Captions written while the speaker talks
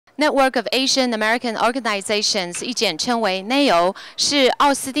Network of Asian American Organizations， 亦简称为 NAAO， 是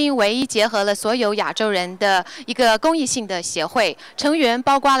奥斯汀唯一结合了所有亚洲人的一个公益性的协会，成员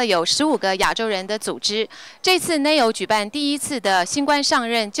包括了有15个亚洲人的组织。这次 NAAO 举办第1次的新官上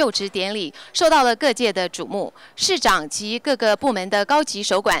任就职典礼，受到了各界的瞩目。市长及各个部门的高级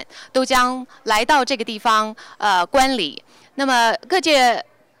首管都将来到这个地方观礼。那么各界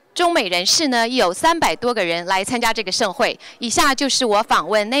中美人士呢，亦有300多个人来参加这个盛会。以下就是我访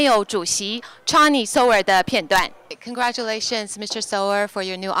问 NAAO 主席 Channy Soeur 的片段。Congratulations, Mr. Soeur, for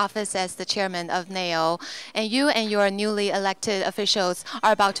your new office as the chairman of NAAO. And you and your newly elected officials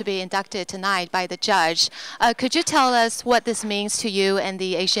are about to be inducted tonight by the judge. Could you tell us what this means to you and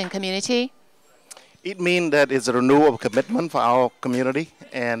the Asian community? It means that it's a renewal of commitment for our community,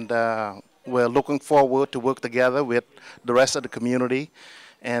 and we're looking forward to work together with the rest of the community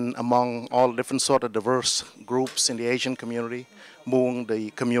and among all different sort of diverse groups in the Asian community, moving the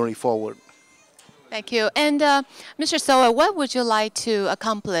community forward. Thank you. And Mr. Soeur, what would you like to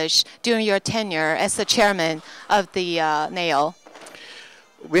accomplish during your tenure as the chairman of the NAAO?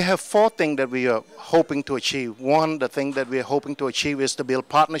 We have 4 things that we are hoping to achieve. One, the thing that we are hoping to achieve is to build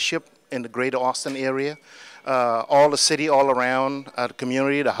partnership in the greater Austin area. All the city all around, the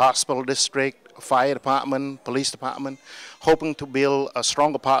community, the hospital district, fire department, police department, hoping to build a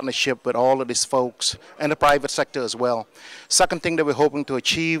stronger partnership with all of these folks and the private sector as well. Second thing that we're hoping to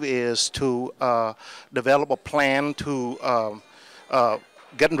achieve is to develop a plan to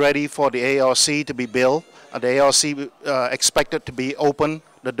getting ready for the ARC to be built. The ARC expected to be open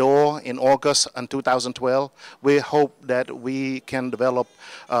the door in August in 2012. We hope that we can develop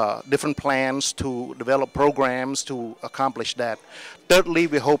different plans to develop programs to accomplish that. Thirdly,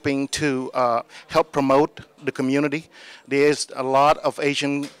 we're hoping to help promote the community. There's a lot of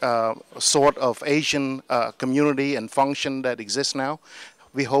Asian Asian community and function that exists now.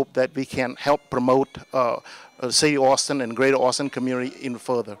 We hope that we can help promote the city of Austin and greater Austin community even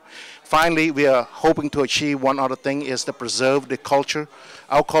further. Finally, we are hoping to achieve one other thing, is to preserve the culture.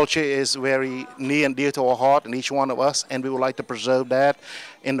 Our culture is very near and dear to our heart and each one of us, and we would like to preserve that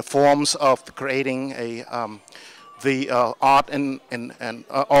in the forms of creating the art and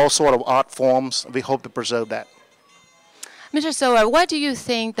all sort of art forms. We hope to preserve that. Mr. Soeur, what do you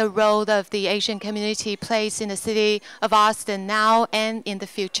think the role of the Asian community plays in the city of Austin now and in the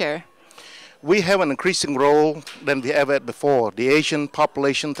future? We have an increasing role than we ever had before. The Asian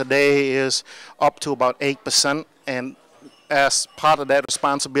population today is up to about 8%, and as part of that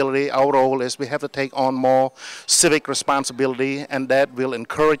responsibility, our role is we have to take on more civic responsibility, and that will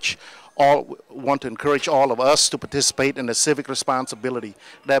want to encourage all of us to participate in the civic responsibility.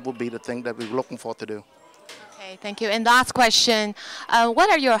 That would be the thing that we're looking for to do. Okay, thank you. And last question, what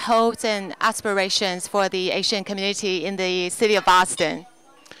are your hopes and aspirations for the Asian community in the city of Austin?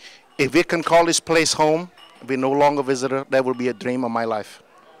 If we can call this place home, we're no longer a visitor, that will be a dream of my life.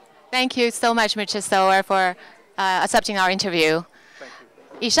 Thank you so much, Mr. Soeur, for accepting our interview.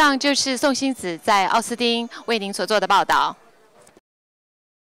 以上就是宋欣子在奥斯汀为您所做的报道。